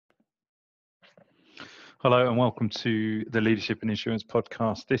Hello and welcome to the Leadership and Insurance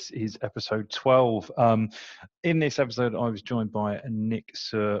podcast. This is episode 12. In this episode, I was joined by Nick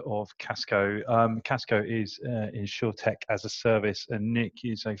Suhr of Kasko. Kasko is InsurTech as a service, and Nick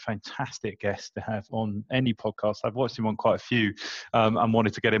is a fantastic guest to have on any podcast. I've watched him on quite a few and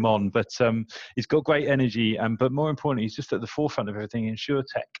wanted to get him on, but he's got great energy, but more importantly, he's just at the forefront of everything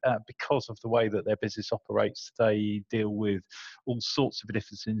InsurTech because of the way that their business operates. They deal with all sorts of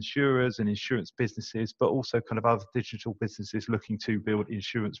different insurers and insurance businesses, but also kind of other digital businesses looking to build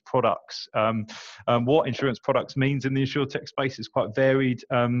insurance products. What insurance products means in the InsurTech space is quite varied.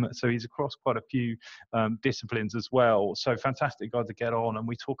 So he's across quite a few disciplines as well. So fantastic guy to get on. And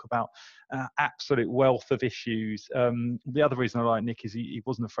we talk about absolute wealth of issues. The other reason I like Nick is he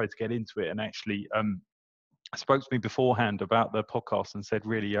wasn't afraid to get into it and actually spoke to me beforehand about the podcast and said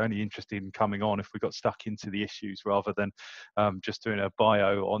really only interested in coming on if we got stuck into the issues rather than just doing a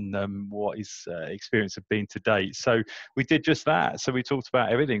bio on what his experience had been to date. So we did just that. So we talked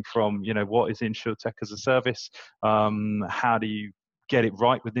about everything from, what is InsurTech as a service, how do you get it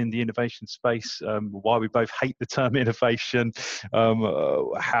right within the innovation space, why we both hate the term innovation,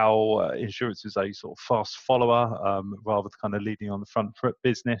 how insurance is a sort of fast follower rather than kind of leading on the front foot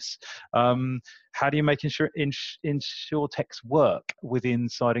business. How do you make InsurTechs work with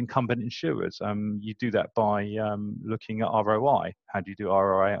inside incumbent insurers? You do that by looking at ROI. How do you do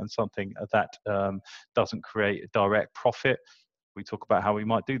ROI on something that doesn't create a direct profit? We talk about how we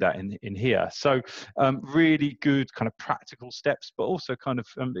might do that in here. So really good kind of practical steps, but also kind of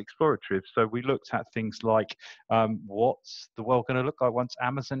exploratory. So we looked at things like what's the world going to look like once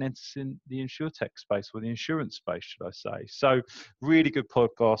Amazon enters in the InsurTech space or the insurance space, should I say. So really good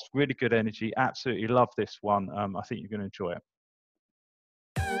podcast, really good energy. Absolutely love this one. I think you're going to enjoy it.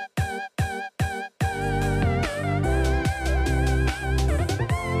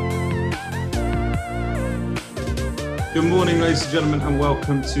 Good morning, ladies and gentlemen, and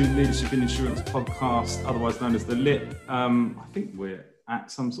welcome to Leadership in Insurance podcast, otherwise known as the LIP. I think we're at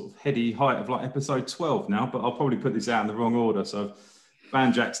some sort of heady height of like episode 12 now, but I'll probably put this out in the wrong order, so I've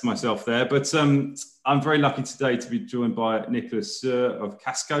banjaxed myself there. But I'm very lucky today to be joined by Nicholas Suhr of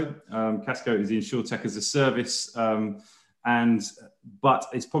Kasko. Kasko is the InsurTech as a service, but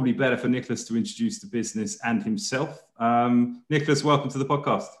it's probably better for Nicholas to introduce the business and himself. Nicholas, welcome to the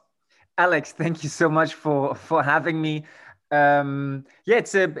podcast. Alex, thank you so much for having me.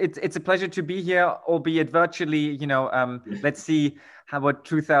 It's a pleasure to be here, albeit virtually. Let's see what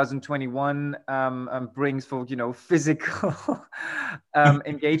 2021 brings for physical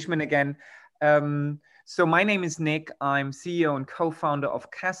engagement again. So my name is Nick. I'm CEO and co-founder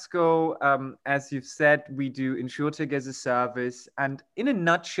of Kasko. As you've said, we do InsurTech as a service, and in a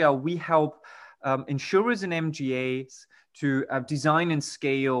nutshell, we help insurers and MGAs to design and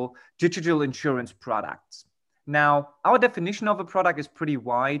scale digital insurance products. Now, our definition of a product is pretty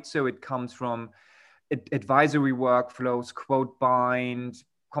wide. So it comes from advisory workflows, quote bind,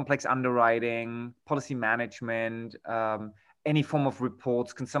 complex underwriting, policy management, any form of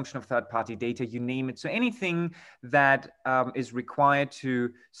reports, consumption of third-party data, you name it. So anything that is required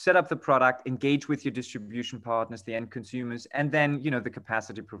to set up the product, engage with your distribution partners, the end consumers, and then the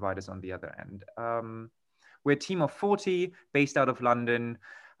capacity providers on the other end. We're a team of 40 based out of London,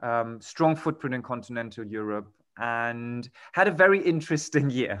 strong footprint in continental Europe, and had a very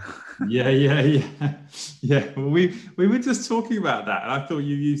interesting year. Yeah. Well, we were just talking about that, and I thought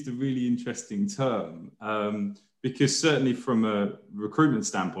you used a really interesting term because certainly from a recruitment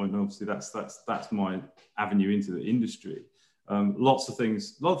standpoint, obviously that's my avenue into the industry. Lots of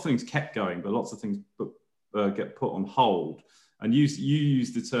things kept going, but lots of things get put on hold. And you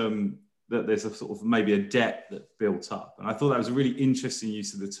used the term that there's a sort of maybe a debt that built up. And I thought that was a really interesting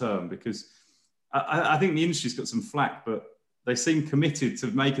use of the term because I think the industry's got some flack, but they seem committed to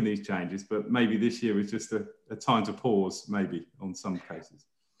making these changes. But maybe this year was just a time to pause, maybe on some cases.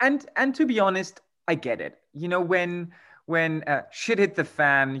 And to be honest, I get it. When shit hit the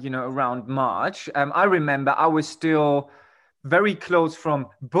fan, around March, I remember I was still very close from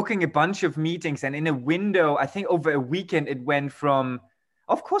booking a bunch of meetings. And in a window, I think over a weekend, it went from,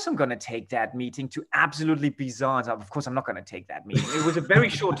 of course, I'm going to take that meeting to absolutely bizarre. Of course, I'm not going to take that meeting. It was a very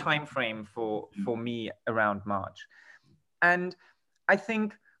short time frame for me around March. And I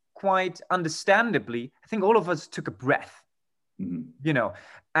think quite understandably, I think all of us took a breath,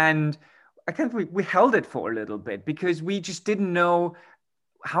 and I think we held it for a little bit because we just didn't know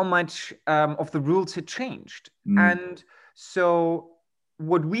how much of the rules had changed. And so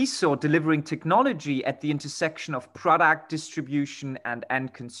what we saw delivering technology at the intersection of product distribution and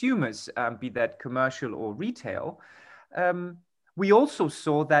end consumers, be that commercial or retail, we also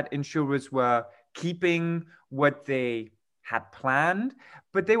saw that insurers were keeping what they had planned,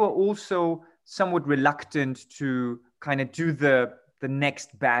 but they were also somewhat reluctant to kind of do the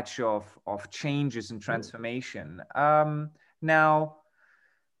next batch of changes and transformation. Now,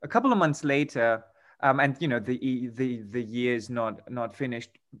 a couple of months later, and the year is not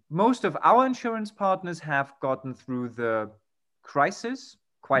finished. Most of our insurance partners have gotten through the crisis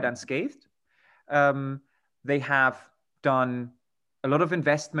quite unscathed. They have done a lot of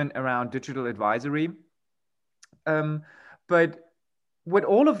investment around digital advisory, but what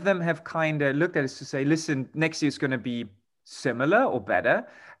all of them have kind of looked at is to say, listen, next year is going to be similar or better.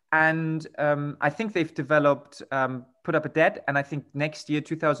 And I think they've developed, put up a debt. And I think next year,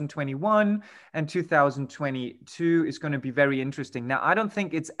 2021 and 2022 is going to be very interesting. Now, I don't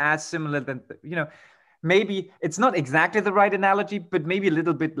think it's as similar than, maybe it's not exactly the right analogy, but maybe a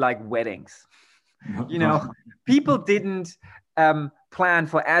little bit like weddings. People didn't plan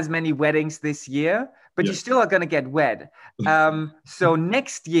for as many weddings this year, but you still are going to get wed. So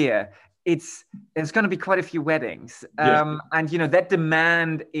next year, it's going to be quite a few weddings, and that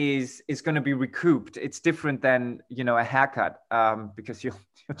demand is going to be recouped. It's different than a haircut, because you're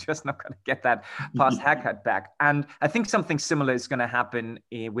just not going to get that past haircut back. And I think something similar is going to happen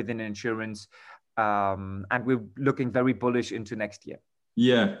within insurance, and we're looking very bullish into next year.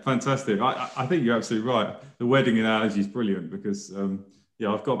 Yeah, fantastic. I think you're absolutely right. The wedding analogy is brilliant because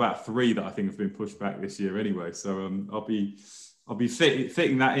I've got about 3 that I think have been pushed back this year anyway. So I'll be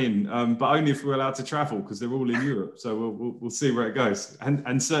fitting that in, but only if we're allowed to travel, because they're all in Europe. So we'll see where it goes,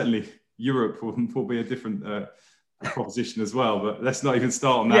 and certainly Europe will be a different proposition as well. But let's not even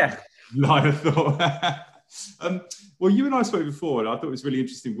start on that line of thought. Well, you and I spoke before, and I thought it was really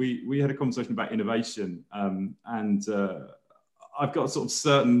interesting. We had a conversation about innovation, and I've got a sort of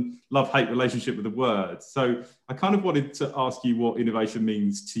certain love-hate relationship with the word. So I kind of wanted to ask you what innovation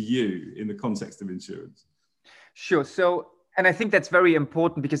means to you in the context of insurance. Sure. So, and I think that's very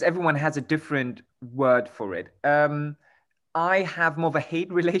important because everyone has a different word for it. I have more of a hate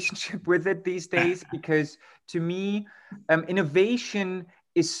relationship with it these days because to me, innovation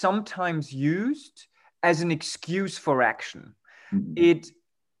is sometimes used as an excuse for action.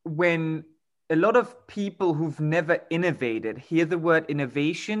 When a lot of people who've never innovated hear the word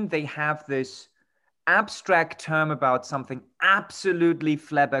innovation, they have this abstract term about something absolutely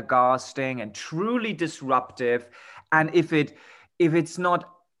flabbergasting and truly disruptive. And if it's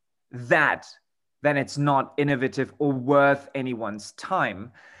not that, then it's not innovative or worth anyone's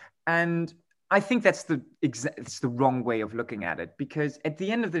time. And I think it's the wrong way of looking at it, because at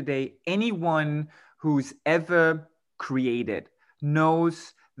the end of the day, anyone who's ever created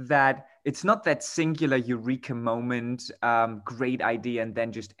knows that it's not that singular eureka moment, great idea, and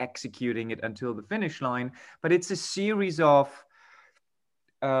then just executing it until the finish line, but it's a series of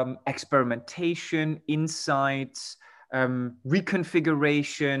experimentation, insights,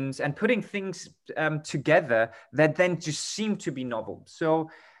 reconfigurations, and putting things together that then just seem to be novel. So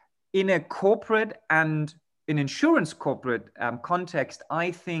in a corporate and in insurance corporate context, I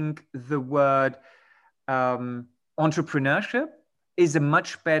think the word entrepreneurship is a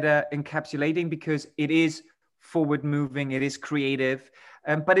much better encapsulating, because it is forward moving, it is creative,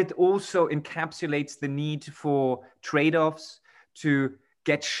 but it also encapsulates the need for trade-offs to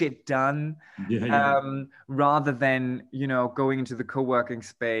get shit done, rather than, going into the co-working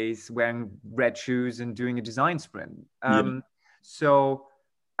space, wearing red shoes and doing a design sprint. So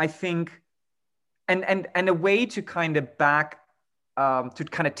I think, and a way to kind of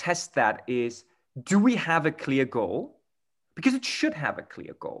test that is, do we have a clear goal? Because it should have a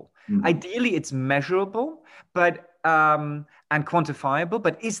clear goal. Ideally, it's measurable, but and quantifiable.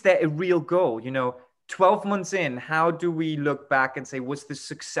 But is there a real goal? 12 months in, how do we look back and say, was this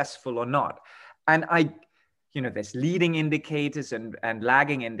successful or not? And there's leading indicators and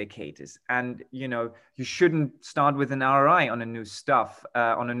lagging indicators. And you shouldn't start with an ROI on a new stuff,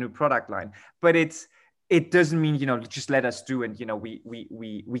 on a new product line. But it doesn't mean just let us do, and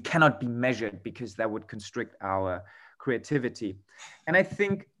we cannot be measured, because that would constrict our creativity. And I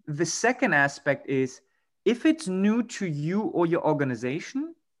think the second aspect is, if it's new to you or your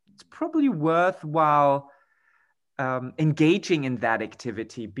organization, it's probably worthwhile engaging in that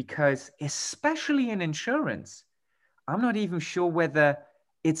activity, because especially in insurance, I'm not even sure whether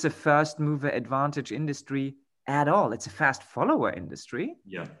it's a first mover advantage industry at all. It's a fast follower industry.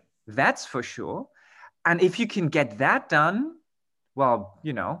 Yeah, that's for sure. And if you can get that done, well,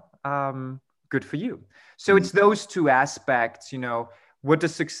 good for you. So it's those two aspects, what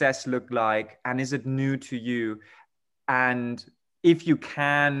does success look like? And is it new to you? And if you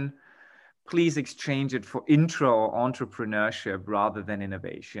can please exchange it for intro or entrepreneurship rather than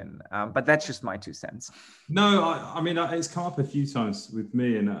innovation. But that's just my 2 cents. No, I mean, it's come up a few times with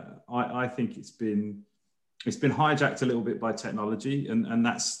me, and I think it's been hijacked a little bit by technology, and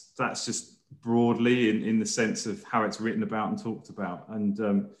that's just broadly in the sense of how it's written about and talked about.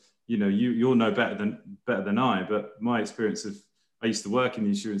 And you'll know better than I, but my experience of, I used to work in the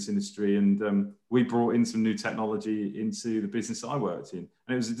insurance industry, and we brought in some new technology into the business I worked in, and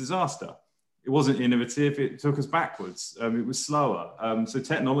it was a disaster. It wasn't innovative. It took us backwards. It was slower. So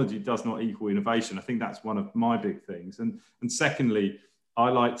technology does not equal innovation. I think that's one of my big things. And secondly, I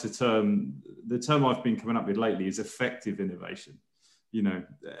like the term I've been coming up with lately is effective innovation,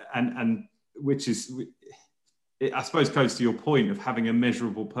 and which is, it, I suppose, goes to your point of having a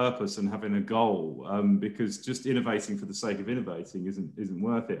measurable purpose and having a goal, because just innovating for the sake of innovating isn't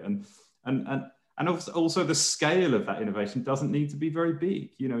worth it. And also the scale of that innovation doesn't need to be very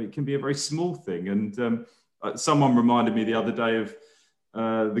big. It can be a very small thing. And someone reminded me the other day of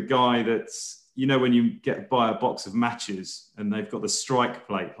the guy that's, when you buy a box of matches and they've got the strike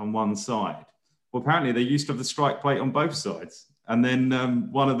plate on one side. Well, apparently they used to have the strike plate on both sides. And then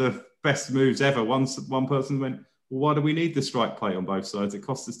one of the best moves ever, one person went, well, why do we need the strike plate on both sides? It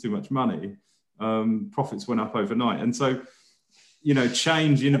costs us too much money. Profits went up overnight. And so,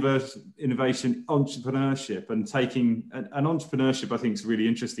 change, innovation, entrepreneurship, and taking an entrepreneurship, I think, is really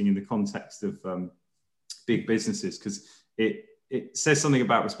interesting in the context of big businesses, because it says something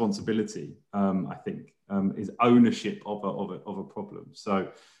about responsibility. I think is ownership of a problem. So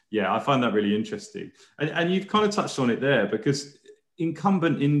yeah, I find that really interesting, and you've kind of touched on it there, because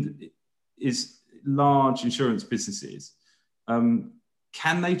incumbent is large insurance businesses.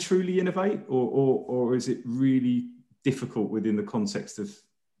 Can they truly innovate, or is it really difficult within the context of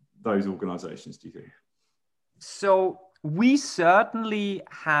those organizations, do you think? So we certainly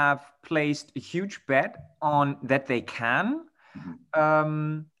have placed a huge bet on that they can,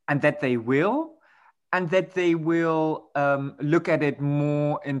 and that they will, look at it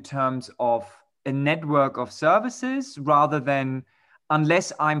more in terms of a network of services rather than,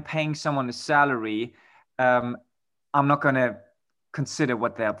 unless I'm paying someone a salary, I'm not going to consider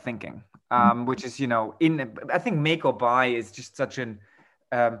what they're thinking. Which is, I think make or buy is just such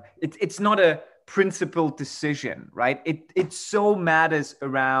it's not a principled decision, right? It so matters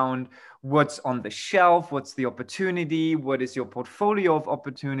around what's on the shelf, what's the opportunity, what is your portfolio of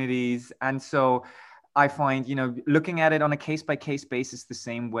opportunities. And so I find, looking at it on a case-by-case basis the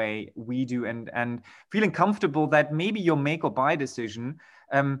same way we do, and feeling comfortable that maybe your make or buy decision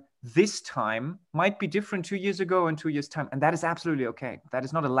this time might be different 2 years ago and 2 years' time. And that is absolutely okay. That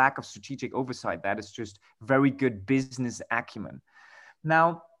is not a lack of strategic oversight. That is just very good business acumen.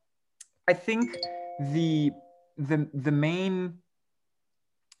 Now, I think the main,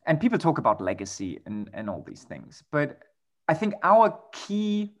 and people talk about legacy and all these things, but I think our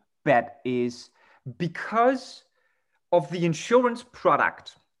key bet is, because of the insurance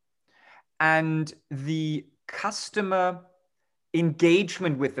product and the customer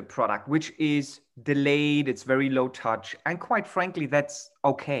engagement with the product, which is delayed, it's very low touch, and quite frankly, that's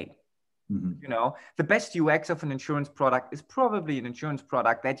okay. The best UX of an insurance product is probably an insurance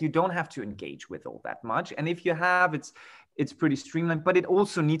product that you don't have to engage with all that much, and if you have, it's pretty streamlined, but it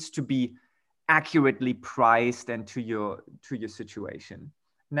also needs to be accurately priced and to your situation.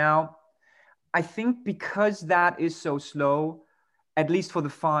 Now, I think because that is so slow, at least for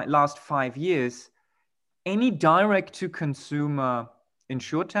the last 5 years, any direct-to-consumer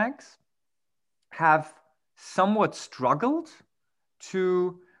insurtechs have somewhat struggled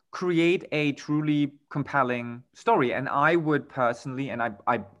to create a truly compelling story. And I would personally, and I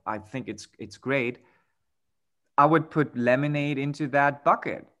think it's great, I would put Lemonade into that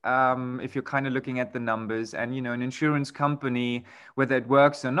bucket. If you're kind of looking at the numbers, and an insurance company, whether it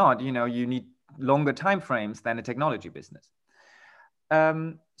works or not, you need longer timeframes than a technology business.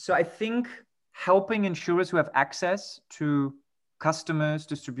 So I think helping insurers who have access to customers,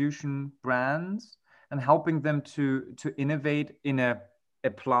 distribution, brands, and helping them to innovate in a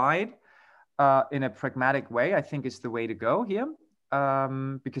pragmatic way, I think is the way to go here,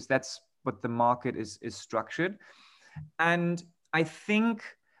 because that's what the market is structured. And I think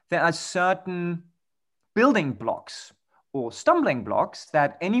there are certain building blocks or stumbling blocks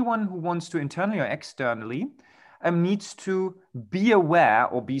that anyone who wants to internally or externally needs to be aware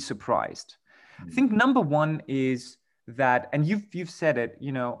or be surprised. I think number one is that, and you've said it,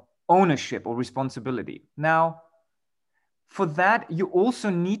 ownership or responsibility. Now, for that, you also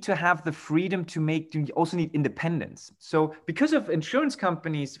need to have the freedom you also need independence. So because of insurance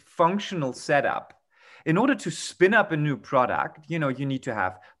companies' functional setup, in order to spin up a new product, you need to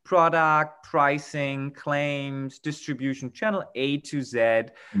have product, pricing, claims, distribution, channel A to Z,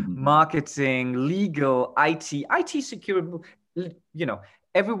 marketing, legal, IT security, you know,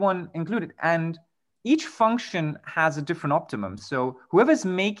 everyone included. And each function has a different optimum. So whoever's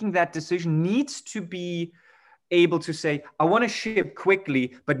making that decision needs to be able to say, I want to ship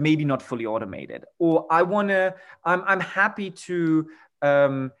quickly, but maybe not fully automated. Or I'm happy to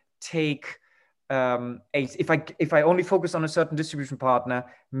take if I only focus on a certain distribution partner,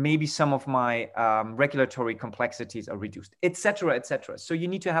 maybe some of my regulatory complexities are reduced, et cetera, et cetera. So you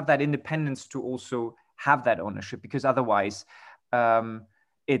need to have that independence to also have that ownership, because otherwise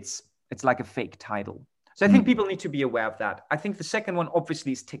it's like a fake title. So I think people need to be aware of that. I think the second one,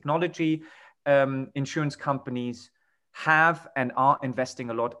 obviously, is technology. Insurance companies have and are investing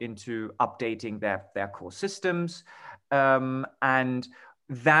a lot into updating their core systems. And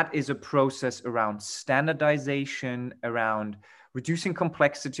that is a process around standardization, around reducing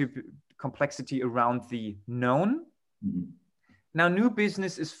complexity around the known. Now, new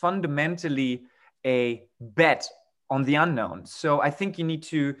business is fundamentally a bet on the unknown. So I think you need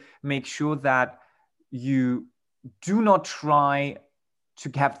to make sure that you do not try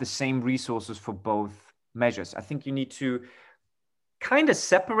to have the same resources for both measures. I think you need to kind of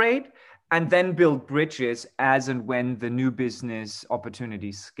separate and then build bridges as and when the new business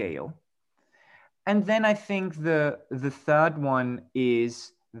opportunities scale. And then I think the third one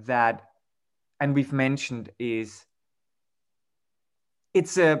is that, and we've mentioned, is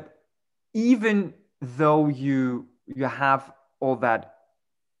it's even though you have all that,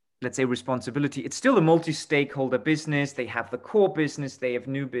 let's say, responsibility, it's still a multi-stakeholder business. They have the core business, they have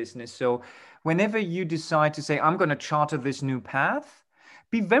new business. So whenever you decide to say, I'm going to charter this new path,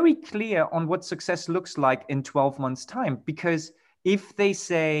 be very clear on what success looks like in 12 months' time. Because if they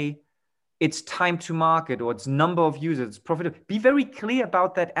say it's time to market or it's number of users, it's profitable, be very clear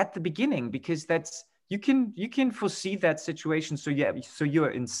about that at the beginning, because that's you can foresee that situation. So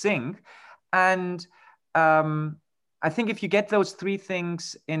you're in sync. And I think if you get those three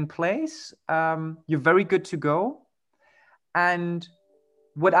things in place, you're very good to go. And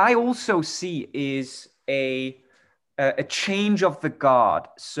what I also see is a change of the guard.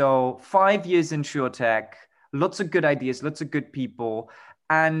 So 5 years in InsurTech, lots of good ideas, lots of good people.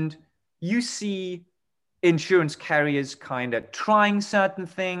 And you see insurance carriers kind of trying certain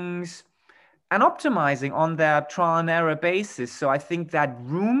things and optimizing on their trial and error basis. So I think that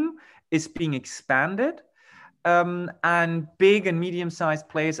room is being expanded. And big and medium-sized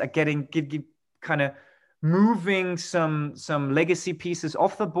players are kind of moving some legacy pieces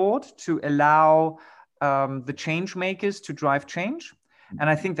off the board to allow the change makers to drive change. And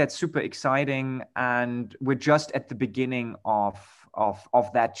I think that's super exciting. And we're just at the beginning of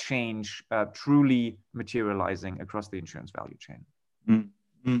that change truly materializing across the insurance value chain.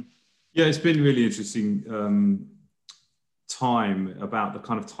 Mm-hmm. Yeah, it's been really interesting time about the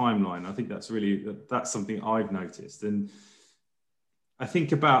kind of timeline. I think that's something I've noticed. And I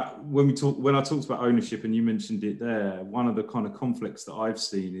think about when I talked about ownership, and you mentioned it there, one of the kind of conflicts that I've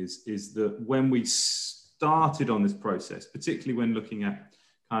seen is that when we started on this process, particularly when looking at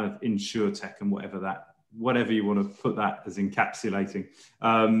kind of InsurTech and whatever you want to put that as encapsulating,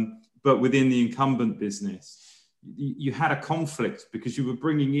 but within the incumbent business, you had a conflict because you were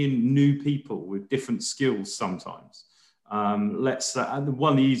bringing in new people with different skills sometimes. Let's say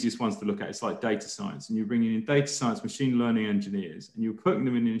one of the easiest ones to look at is like data science, and you're bringing in data science, machine learning engineers, and you're putting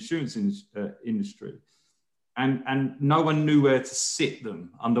them in the insurance industry, and no one knew where to sit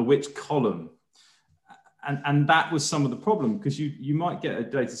them, under which column. And that was some of the problem, because you might get a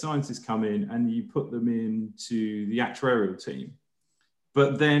data scientist come in and you put them into the actuarial team,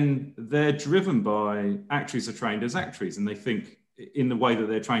 but then they're driven by actuaries are trained as actuaries, and they think in the way that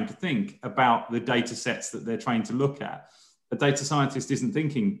they're trained to think about the data sets that they're trained to look at. A data scientist isn't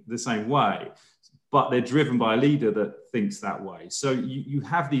thinking the same way, but they're driven by a leader that thinks that way. So you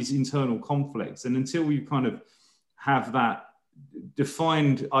have these internal conflicts, and until you kind of have that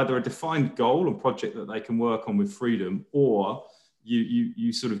either a defined goal or project that they can work on with freedom, or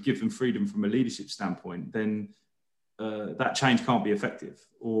you sort of give them freedom from a leadership standpoint, then that change can't be effective,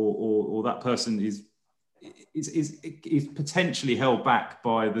 or that person is potentially held back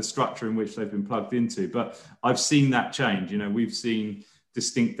by the structure in which they've been plugged into. But I've seen that change. We've seen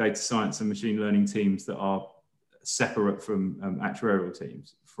distinct data science and machine learning teams that are separate from actuarial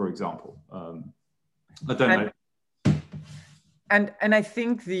teams, for example. I don't know. And I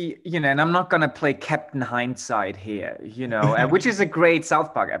think and I'm not going to play Captain Hindsight here, which is a great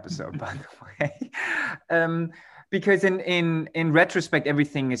South Park episode, by the way. because in retrospect,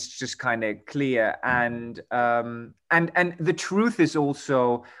 everything is just kind of clear, and the truth is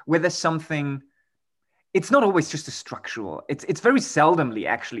also whether something. It's not always just a structural. It's very seldomly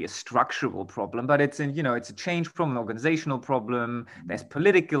actually a structural problem, but it's a change problem, an organizational problem. There's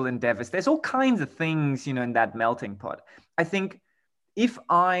political endeavors. There's all kinds of things in that melting pot. I think if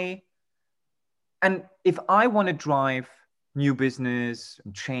I want to drive new business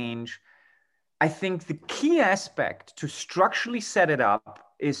and change, I think the key aspect to structurally set it up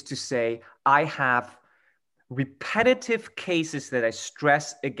is to say I have repetitive cases that I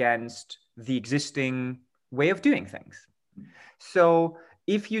stress against the existing way of doing things. So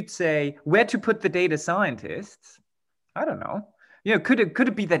if you'd say where to put the data scientists, I don't know. Could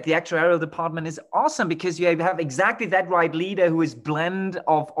it be that the actuarial department is awesome because you have exactly that right leader who is blend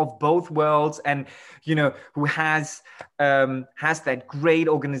of both worlds, and who has that great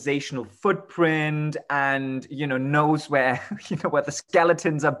organizational footprint, and knows where where the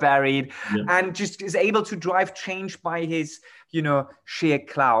skeletons are buried, and just is able to drive change by his shared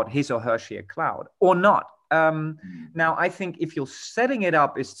cloud, his or her shared cloud, or not. Now I think if you're setting it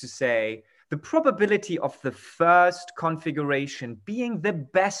up is to say the probability of the first configuration being the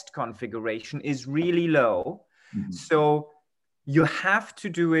best configuration is really low. Mm-hmm. So you have to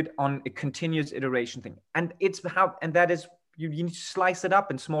do it on a continuous iteration thing. And that is, you need to slice it up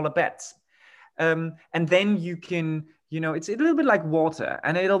in smaller bets. And then you can, it's a little bit like water,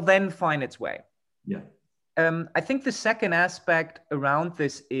 and it'll then find its way. Yeah. I think the second aspect around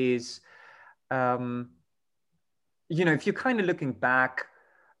this is, if you're kind of looking back,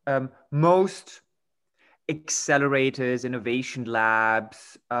 most accelerators, innovation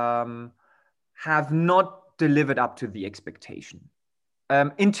labs have not delivered up to the expectation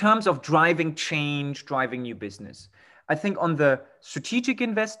in terms of driving change, driving new business. I think on the strategic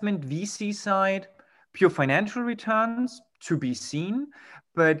investment VC side, pure financial returns to be seen,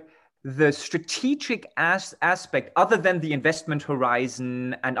 but the strategic aspect, other than the investment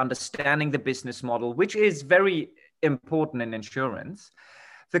horizon and understanding the business model, which is very important in insurance,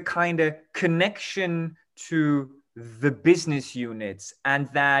 the kind of connection to the business units and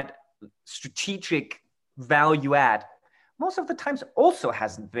that strategic value add most of the times also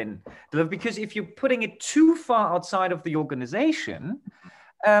hasn't been delivered, because if you're putting it too far outside of the organization,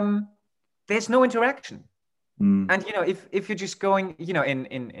 there's no interaction. And if you're just going,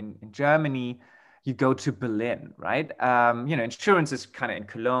 in Germany, you go to Berlin, right? Insurance is kind of in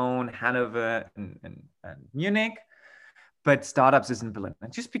Cologne, Hanover, and Munich. But startups is in Berlin.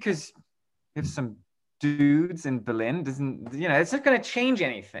 And just because you have some dudes in Berlin doesn't, it's not going to change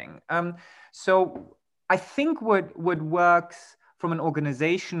anything. So I think what works from an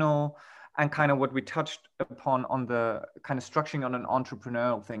organizational and kind of what we touched upon on the kind of structuring on an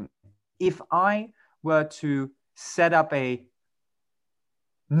entrepreneurial thing, if I were to set up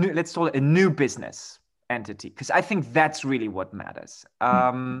let's call it a new business entity, because I think that's really what matters.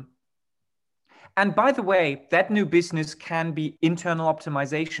 And by the way, that new business can be internal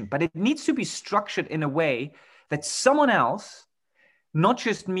optimization, but it needs to be structured in a way that someone else, not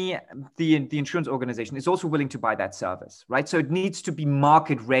just me, the insurance organization, is also willing to buy that service, right? So it needs to be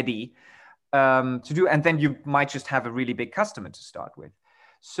market ready to do, and then you might just have a really big customer to start with.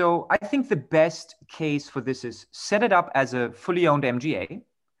 So I think the best case for this is set it up as a fully owned MGA.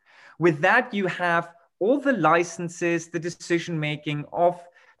 With that, you have all the licenses, the decision-making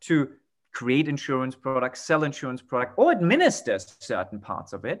to create insurance products, sell insurance product, or administer certain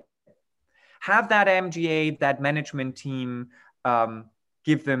parts of it. Have that MGA, that management team,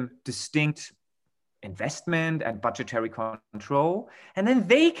 give them distinct investment and budgetary control. And then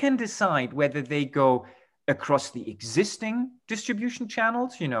they can decide whether they go across the existing distribution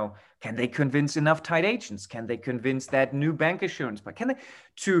channels. Can they convince enough tied agents? Can they convince that new bank assurance? But can they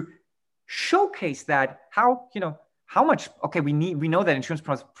to showcase that how much, okay, we know that insurance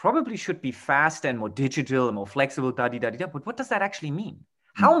products probably should be faster and more digital and more flexible, but what does that actually mean?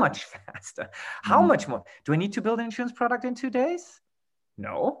 How much faster? How much more? Do I need to build an insurance product in 2 days?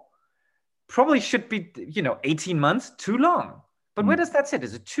 No. Probably should be, 18 months, too long. But where does that sit?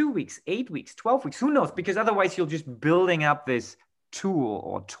 Is it 2 weeks, 8 weeks, 12 weeks? Who knows? Because otherwise you're just building up this tool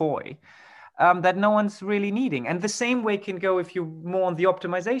or toy that no one's really needing. And the same way can go if you're more on the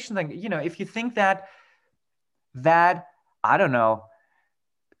optimization thing. If you think that, I don't know,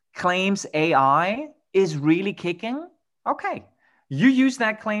 claims AI is really kicking, okay. You use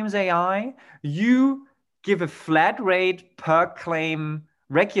that claims AI, you give a flat rate per claim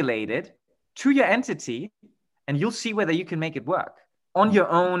regulated to your entity, and you'll see whether you can make it work on your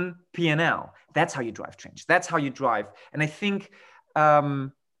own P&L. That's how you drive change. That's how you drive. And I think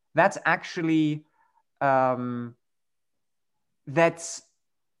that's actually that's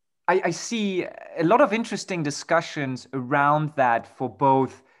I see a lot of interesting discussions around that for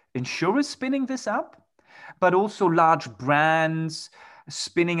both insurers spinning this up, but also large brands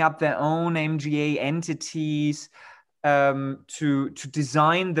spinning up their own MGA entities to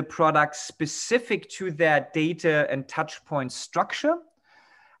design the product specific to their data and touch point structure.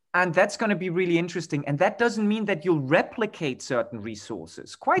 And that's going to be really interesting. And that doesn't mean that you'll replicate certain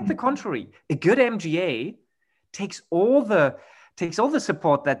resources. Quite the contrary. A good MGA takes all the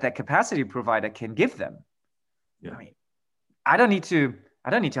support that their capacity provider can give them. Yeah. I mean, I don't need to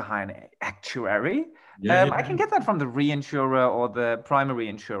hire an actuary. I can get that from the reinsurer or the primary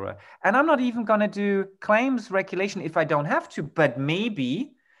insurer. And I'm not even going to do claims regulation if I don't have to. But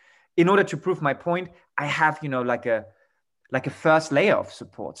maybe in order to prove my point, I have, like a first layer of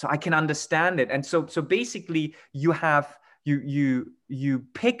support, so I can understand it. And so basically you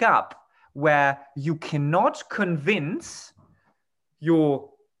pick up where you cannot convince your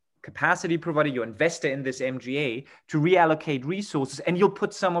capacity provider, your investor in this MGA to reallocate resources, and you'll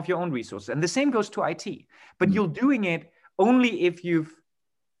put some of your own resources. And the same goes to IT, but you're doing it only if you're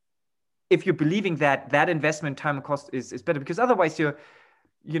believing that investment time and cost is better, because otherwise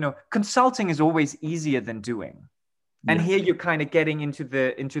consulting is always easier than doing. And here you're kind of getting into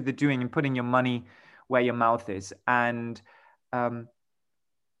the doing and putting your money where your mouth is. And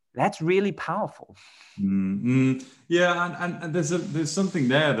that's really powerful. Mm-hmm. Yeah, and there's something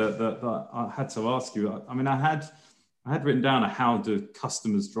there that I had to ask you. I mean, I had written down how do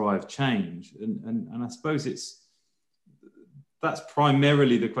customers drive change, and I suppose that's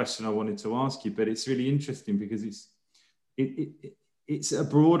primarily the question I wanted to ask you. But it's really interesting because it's a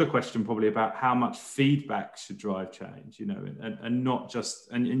broader question probably about how much feedback should drive change, and not just,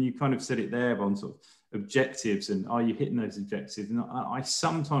 and you kind of said it there on sort of objectives and are you hitting those objectives? And I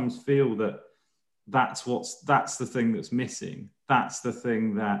sometimes feel that's the thing that's missing. That's the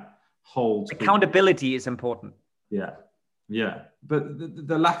thing that holds. Accountability is important. Yeah. But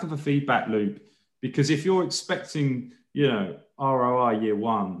the lack of a feedback loop, because if you're expecting, ROI year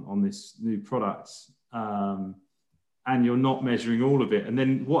one on this new product, and you're not measuring all of it. And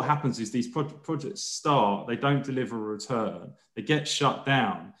then what happens is these projects start, they don't deliver a return, they get shut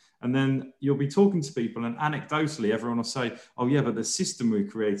down. And then you'll be talking to people and anecdotally, everyone will say, oh yeah, but the system we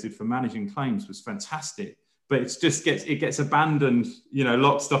created for managing claims was fantastic. But it gets abandoned,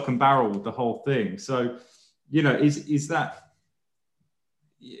 lock, stock and barrel with the whole thing. So, is that,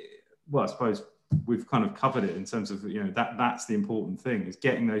 well, I suppose we've kind of covered it in terms of, that's the important thing, is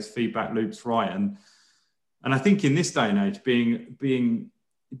getting those feedback loops right. And I think in this day and age, being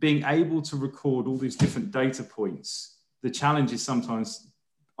able to record all these different data points, the challenge is sometimes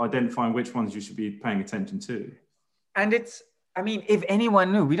identifying which ones you should be paying attention to. And if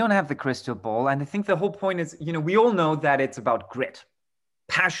anyone knew, we don't have the crystal ball. And I think the whole point is, we all know that it's about grit,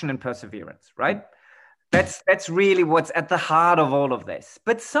 passion and perseverance, right? That's really what's at the heart of all of this.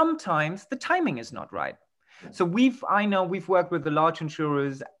 But sometimes the timing is not right. So we've worked with the large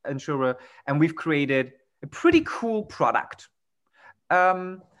insurer, and we've created a pretty cool product.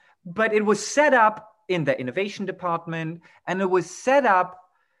 But it was set up in the innovation department, and it was set up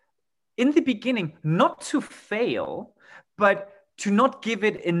in the beginning not to fail, but to not give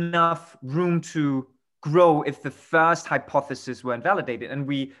it enough room to grow if the first hypothesis weren't validated.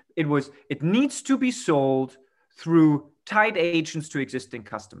 And it needs to be sold through tied agents to existing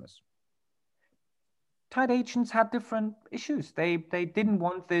customers. Tied agents had different issues. They didn't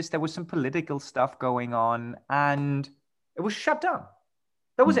want this. There was some political stuff going on, and it was shut down.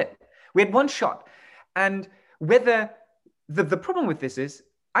 That was it. We had one shot. And whether the problem with this is,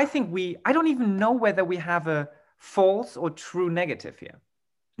 I don't even know whether we have a false or true negative here.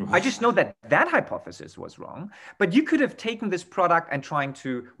 I just know that hypothesis was wrong. But you could have taken this product and trying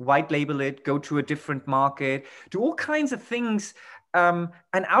to white label it, go to a different market, do all kinds of things. And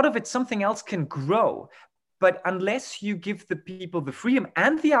out of it, something else can grow. But unless you give the people the freedom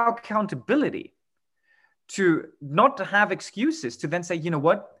and the accountability to not have excuses, to then say, you know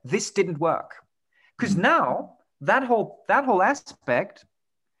what, this didn't work. Because now that whole aspect,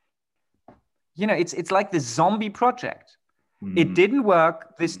 it's like the zombie project. It didn't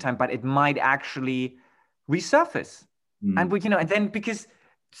work this time, but it might actually resurface. And and then because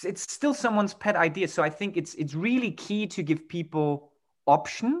it's still someone's pet idea. So I think it's really key to give people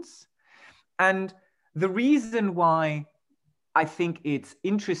options. And the reason why I think it's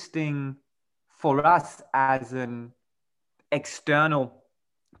interesting for us as an external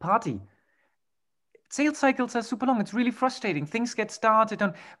party, sales cycles are super long. It's really frustrating. Things get started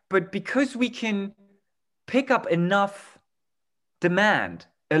on, but because we can pick up enough demand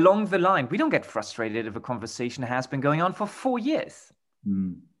along the line, we don't get frustrated if a conversation has been going on for 4 years.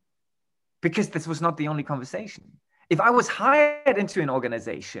 Because this was not the only conversation. If I was hired into an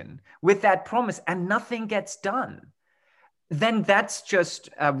organization with that promise and nothing gets done, then that's just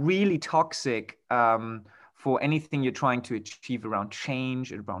really toxic for anything you're trying to achieve around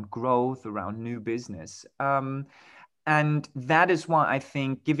change, around growth, around new business. And that is why I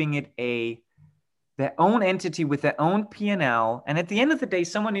think giving it their own entity with their own P&L, and at the end of the day,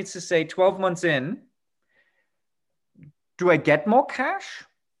 someone needs to say 12 months in, do I get more cash?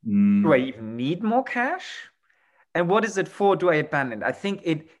 Do I even need more cash? And what is it for? Do I abandon it? I think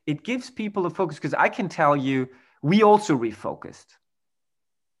it gives people a focus, because I can tell you, we also refocused.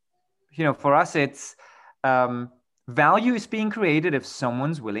 For us, it's value is being created if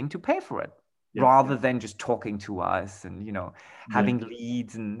someone's willing to pay for it, rather than just talking to us and, having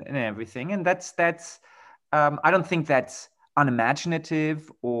leads and everything. And that's I don't think that's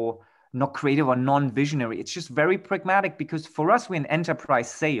unimaginative or not creative or non-visionary. It's just very pragmatic, because for us, we're in enterprise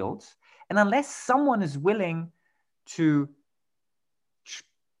sales. And unless someone is willing to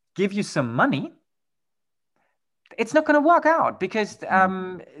give you some money, it's not going to work out, because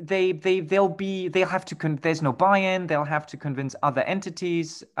they'll have to, there's no buy-in. They'll have to convince other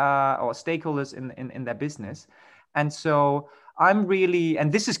entities or stakeholders in their business. And so I'm really, and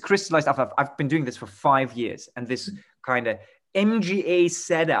this is crystallized. I've been doing this for 5 years, and this kind of MGA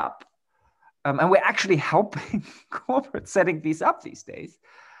setup, and we're actually helping corporates setting these up these days,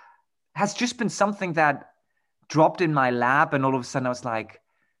 has just been something that dropped in my lap. And all of a sudden I was like,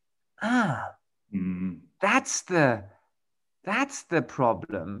 that's the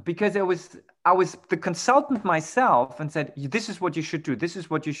problem. Because I was the consultant myself and said, this is what you should do. This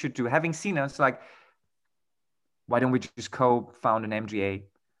is what you should do. Having seen it, it's like, why don't we just co-found an MGA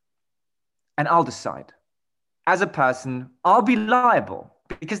and I'll decide. As a person, I'll be liable,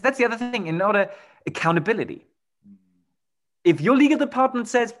 because that's the other thing. In order, accountability. If your legal department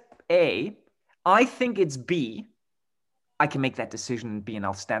says A, I think it's B, I can make that decision in B, and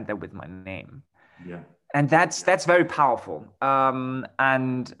I'll stand there with my name. And that's very powerful.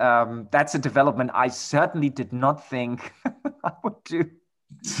 And that's a development I certainly did not think I would do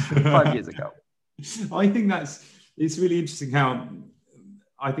 5 years ago. I think it's really interesting how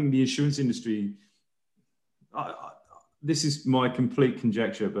I think the insurance industry, this is my complete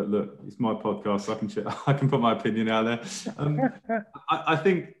conjecture, but look, it's my podcast, so I can put my opinion out there. I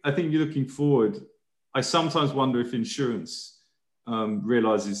think you're looking forward. I sometimes wonder if insurance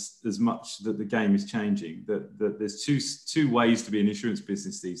realizes as much that the game is changing, that there's two ways to be an insurance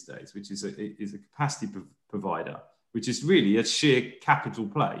business these days, which is a capacity provider, which is really a sheer capital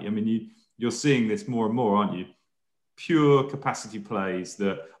play. I mean, you're seeing this more and more, aren't you? Pure capacity plays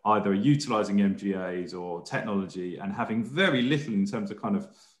that either are utilizing MGAs or technology and having very little in terms of kind of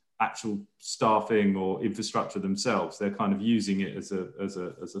actual staffing or infrastructure themselves. They're kind of using it as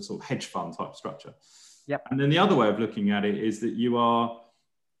a sort of hedge fund type structure. Yep. And then the other way of looking at it is that you are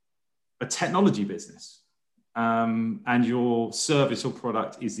a technology business, and your service or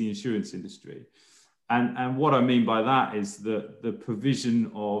product is the insurance industry. And what I mean by that is that the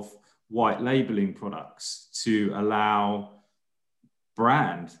provision of white labeling products to allow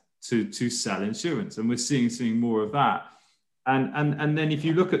brand to sell insurance. And we're seeing more of that. And then if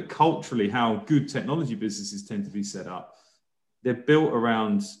you look at culturally how good technology businesses tend to be set up, they're built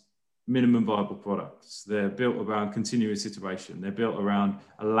around minimum viable products. They're built around continuous iteration. They're built around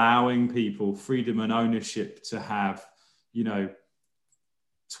allowing people freedom and ownership to have,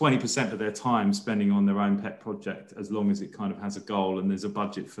 20% of their time spending on their own pet project, as long as it kind of has a goal and there's a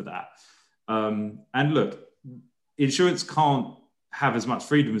budget for that. And look, insurance can't have as much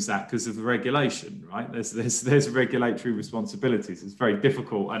freedom as that because of the regulation, right? There's regulatory responsibilities. It's very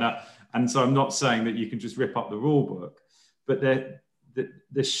difficult. And so I'm not saying that you can just rip up the rule book, but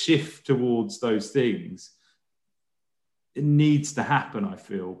the shift towards those things, it needs to happen, I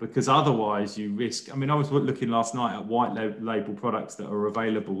feel, because otherwise you risk. I mean, I was looking last night at white label products that are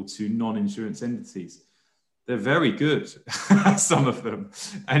available to non-insurance entities. They're very good, some of them.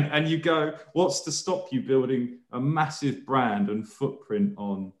 And you go, what's to stop you building a massive brand and footprint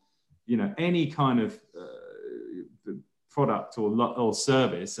on, any kind of product or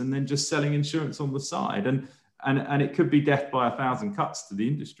service, and then just selling insurance on the side? And it could be death by 1,000 cuts to the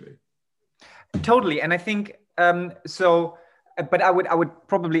industry. Totally. And I think, but I would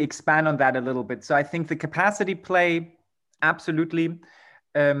probably expand on that a little bit. So I think the capacity play, absolutely.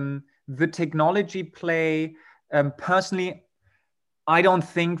 The technology play, personally, I don't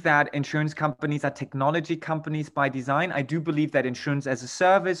think that insurance companies are technology companies by design. I do believe that insurance as a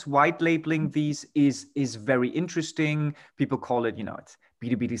service, white labeling these is very interesting. People call it, it's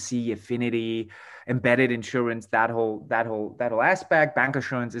B2B2C, affinity, embedded insurance, that whole aspect. Bank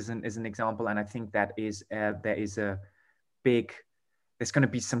assurance is an example, and I think that there's going to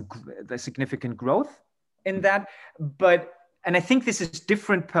be some significant growth in that, and I think this is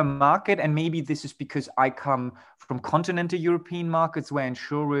different per market. And maybe this is because I come from continental European markets where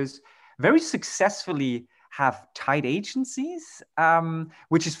insurers very successfully have tied agencies,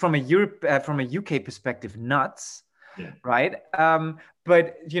 which is from a UK perspective, nuts, right?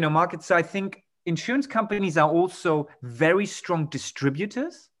 But, markets, so I think insurance companies are also very strong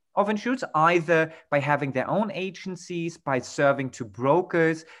distributors of insurance, either by having their own agencies, by serving to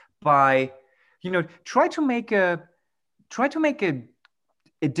brokers, by, try to make a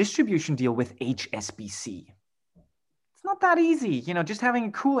distribution deal with HSBC. It's not that easy, just having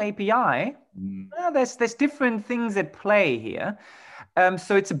a cool API. There's different things at play here.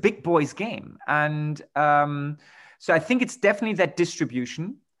 So it's a big boys game. And so I think it's definitely that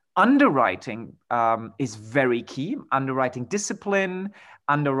distribution. Underwriting is very key. Underwriting discipline,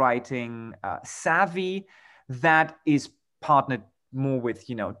 underwriting savvy, that is partnered more with,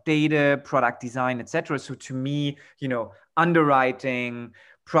 data, product design, etc. So to me, underwriting,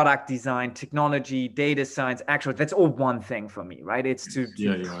 product design, technology, data science, actually, that's all one thing for me, right? It's to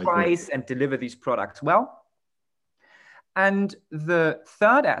price and deliver these products well. And the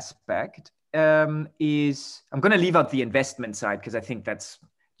third aspect is, I'm going to leave out the investment side because I think that's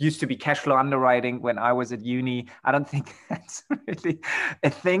used to be cash flow underwriting when I was at uni. I don't think that's really a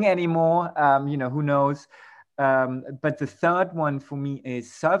thing anymore. Who knows? But the third one for me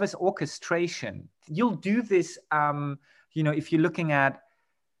is service orchestration. You'll do this, if you're looking at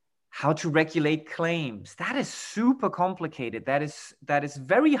how to regulate claims. That is super complicated. That is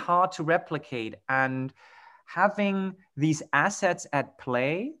very hard to replicate. And having these assets at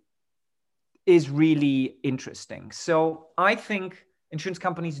play is really interesting. So I think insurance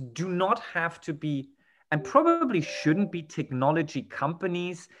companies do not have to be, and probably shouldn't be, technology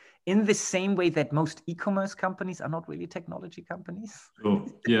companies in the same way that most e-commerce companies are not really technology companies. Oh,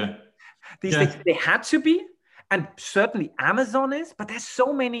 yeah. These days they had to be, and certainly Amazon is, but there's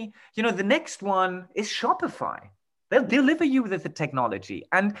so many, the next one is Shopify. They'll deliver you with the technology.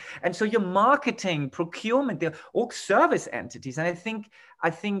 And so your marketing, procurement, they're all service entities. And I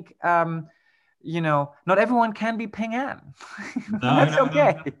think not everyone can be Ping An. That's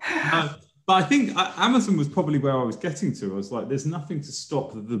okay. No. But I think Amazon was probably where I was getting to. I was like, there's nothing to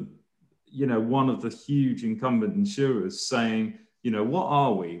stop one of the huge incumbent insurers saying, what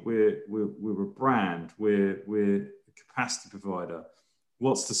are we? We're a brand. We're a capacity provider.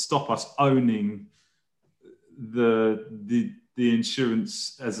 What's to stop us owning the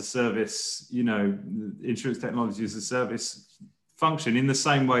insurance as a service? Insurance technology as a service function in the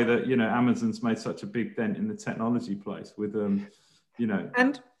same way that Amazon's made such a big dent in the technology place with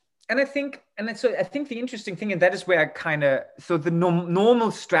And I think the interesting thing, and that is where the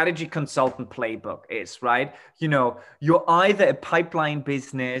normal strategy consultant playbook is, right? You're either a pipeline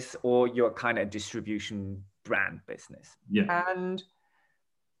business or you're kind of a distribution brand business. Yeah. And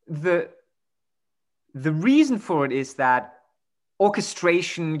the reason for it is that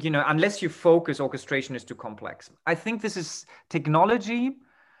orchestration, unless you focus, orchestration is too complex. I think this is technology,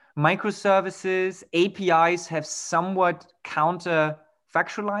 microservices, APIs have somewhat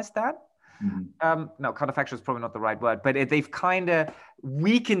counterfactualized that. Mm-hmm. No, counterfactual is probably not the right word, but they've kind of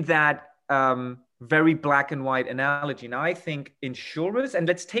weakened that very black and white analogy. Now, I think insurers, and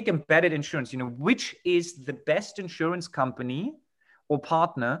let's take embedded insurance, which is the best insurance company or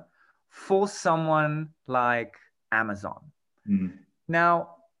partner for someone like Amazon? Mm-hmm. Now,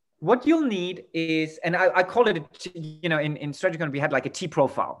 what you'll need is, and I call it, in strategy, we had like a T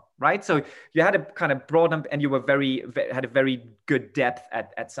profile, right? So you had a kind of broad, and you were had a very good depth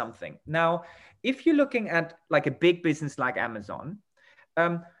at something. Now, if you're looking at like a big business like Amazon,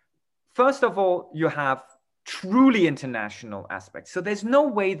 first of all, you have truly international aspects. So there's no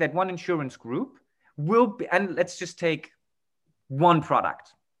way that one insurance group will be, and let's just take one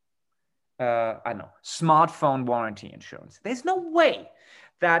product. I don't know, smartphone warranty insurance. There's no way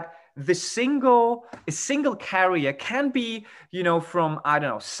that a single carrier can be, from, I don't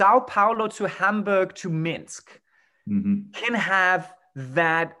know, Sao Paulo to Hamburg to Minsk, mm-hmm. can have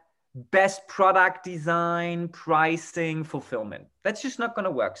that best product design, pricing, fulfillment. That's just not going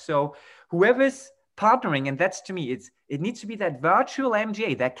to work. So whoever's partnering, and that's, to me, it needs to be that virtual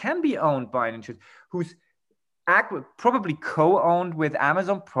MGA that can be owned by an insurance, who's probably co-owned with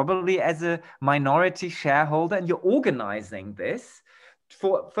Amazon, probably as a minority shareholder, and you're organizing this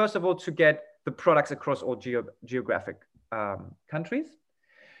for, first of all, to get the products across all geographic countries.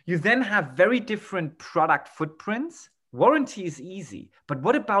 You then have very different product footprints. Warranty is easy, but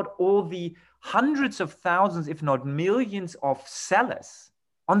what about all the hundreds of thousands, if not millions, of sellers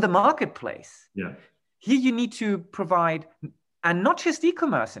on the marketplace? Yeah. Here you need to provide, and not just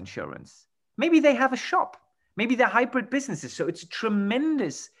e-commerce insurance. Maybe they have a shop. Maybe they're hybrid businesses. So it's a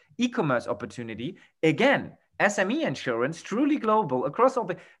tremendous e-commerce opportunity. Again, SME insurance, truly global, across all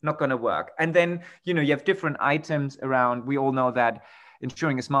the, not going to work. And then, you have different items around. We all know that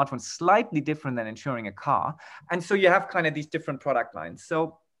insuring a smartphone is slightly different than insuring a car. And so you have kind of these different product lines.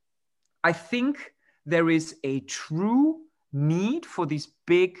 So I think there is a true need for these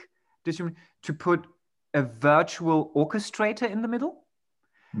big distributors to put a virtual orchestrator in the middle,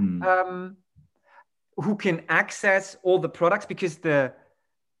 who can access all the products, because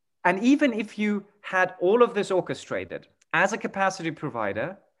and even if you had all of this orchestrated as a capacity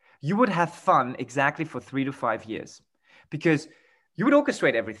provider, you would have fun exactly for 3 to 5 years, because you would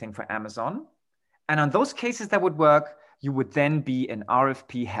orchestrate everything for Amazon. And on those cases that would work, you would then be in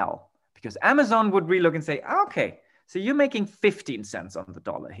RFP hell, because Amazon would relook and say, okay, so you're making 15 cents on the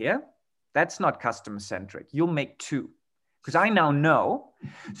dollar here. That's not customer centric. You'll make 2. Because I now know.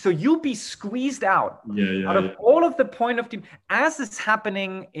 So you'll be squeezed out of all of the point of view, as is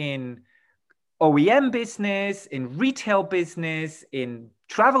happening in OEM business, in retail business, in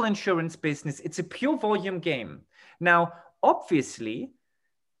travel insurance business. It's a pure volume game. Now, obviously,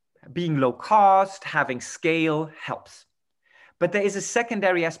 being low cost, having scale helps. But there is a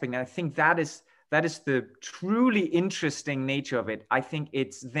secondary aspect, and I think that is the truly interesting nature of it. I think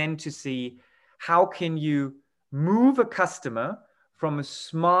it's then to see how can you move a customer from a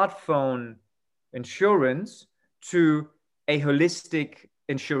smartphone insurance to a holistic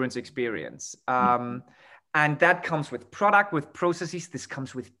insurance experience. And that comes with product, with processes. This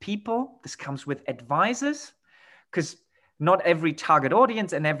comes with people. This comes with advisors, because not every target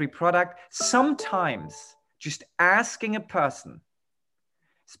audience and every product. Sometimes just asking a person,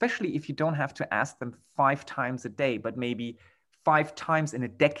 especially if you don't have to ask them 5 times a day, but maybe 5 times in a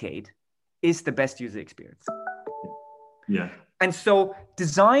decade, is the best user experience. Yeah. And so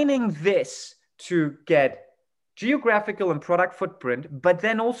designing this to get geographical and product footprint, but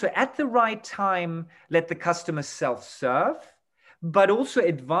then also at the right time, let the customer self-serve, but also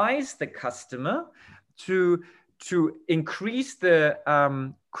advise the customer to increase the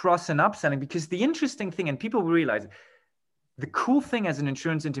cross and upselling. Because the interesting thing, and people realize, the cool thing as an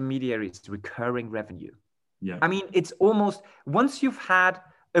insurance intermediary is recurring revenue. Yeah. I mean, it's almost, once you've had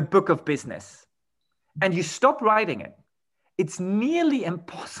a book of business and you stop writing it, it's nearly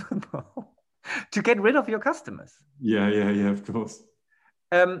impossible to get rid of your customers. Yeah, of course.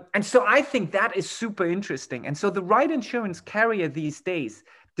 And so I think that is super interesting. And so the right insurance carrier these days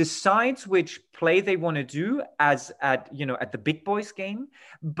decides which play they want to do at the big boys game,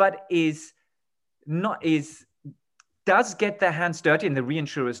 but does get their hands dirty, and the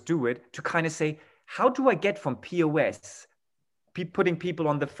reinsurers do it, to kind of say, how do I get from POS, putting people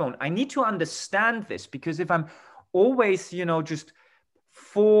on the phone? I need to understand this, because if I'm always, just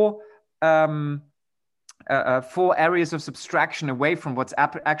 4 areas of subtraction away from what's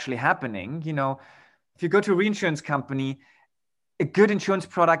actually happening, if you go to a reinsurance company, a good insurance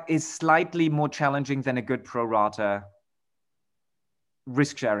product is slightly more challenging than a good pro rata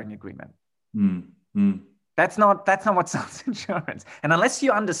risk sharing agreement. That's not what sells insurance. And unless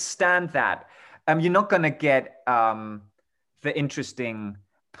you understand that, you're not going to get the interesting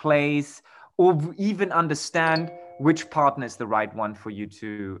plays, or even understand which partner is the right one for you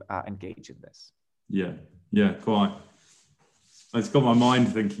to engage in this. Yeah, quite. It's got my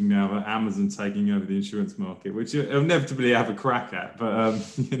mind thinking now about Amazon taking over the insurance market, which you'll inevitably have a crack at. But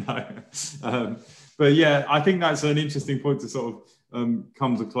but yeah, I think that's an interesting point to sort of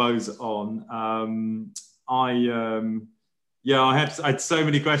come to close on. I had so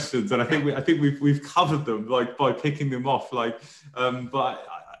many questions, and I think we've covered them, like, by picking them off. But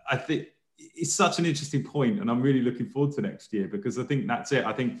I think it's such an interesting point, and I'm really looking forward to next year, because I think that's it.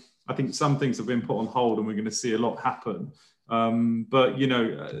 I think some things have been put on hold, and we're going to see a lot happen. But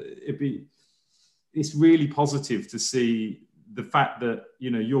it's really positive to see the fact that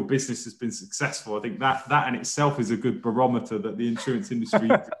your business has been successful. I think that in itself is a good barometer that the insurance industry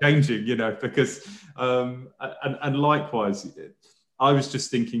is changing. Because and likewise, I was just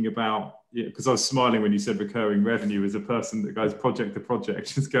thinking about, because I was smiling when you said recurring revenue, as a person that goes project to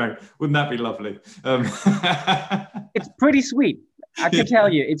project, just going, wouldn't that be lovely? It's pretty sweet. I can tell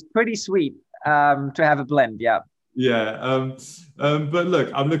you, it's pretty sweet. to have a blend. Yeah. Yeah, but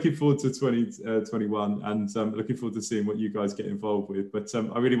look, I'm looking forward to 2021, and looking forward to seeing what you guys get involved with. But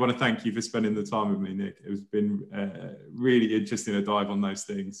I really want to thank you for spending the time with me, Nick. It's been really interesting to dive on those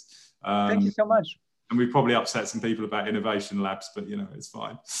things. Thank you so much. And we probably upset some people about innovation labs, but it's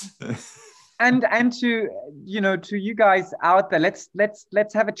fine. and to to you guys out there, let's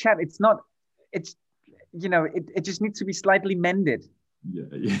have a chat. It just needs to be slightly mended.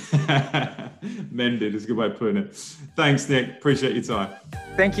 Yeah. Mended is a good way of putting it. Thanks, Nick. Appreciate your time.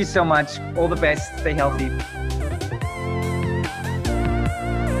 Thank you so much. All the best. Stay healthy.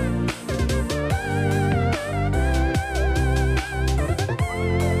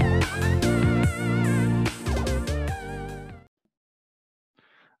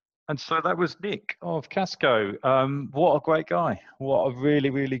 And so that was Nick of Kasko. What a great guy. What a really,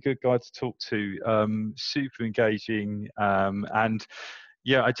 really good guy to talk to. Super engaging. And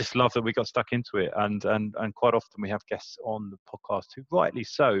yeah, I just love that we got stuck into it. And quite often we have guests on the podcast who, rightly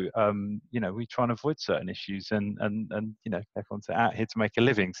so, we try and avoid certain issues and everyone's out here to make a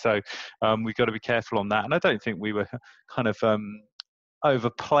living. So we've got to be careful on that. And I don't think we were kind of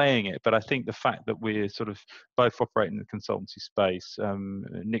overplaying it, but I think the fact that we're sort of both operating in the consultancy space,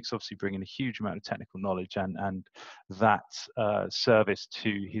 Nick's obviously bringing a huge amount of technical knowledge and that service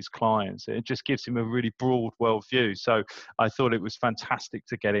to his clients. It just gives him a really broad worldview. So I thought it was fantastic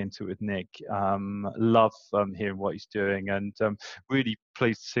to get into it with Nick. Love hearing what he's doing, and really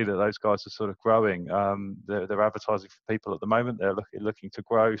pleased to see that those guys are sort of growing. They're advertising for people at the moment. They're looking to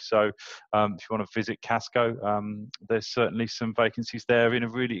grow. So if you want to visit Kasko, there's certainly some vacancies there in a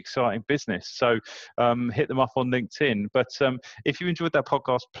really exciting business. So hit them up on LinkedIn. But if you enjoyed that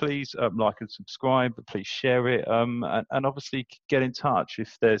podcast, please like and subscribe. Please share it, and obviously get in touch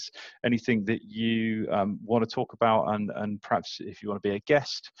if there's anything that you want to talk about, and perhaps if you want to be a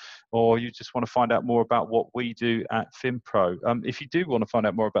guest, or you just want to find out more about what we do at FinPro. If you do want to find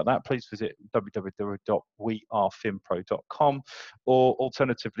out more about that, please visit www.wearefинpro.com, or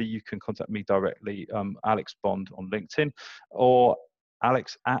alternatively, you can contact me directly, Alex Bond on LinkedIn, or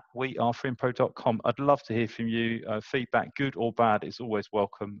alex@wearefinpro.com. I'd love to hear from you. Feedback, good or bad, is always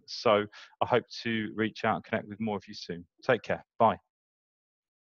welcome. So I hope to reach out and connect with more of you soon. Take care. Bye.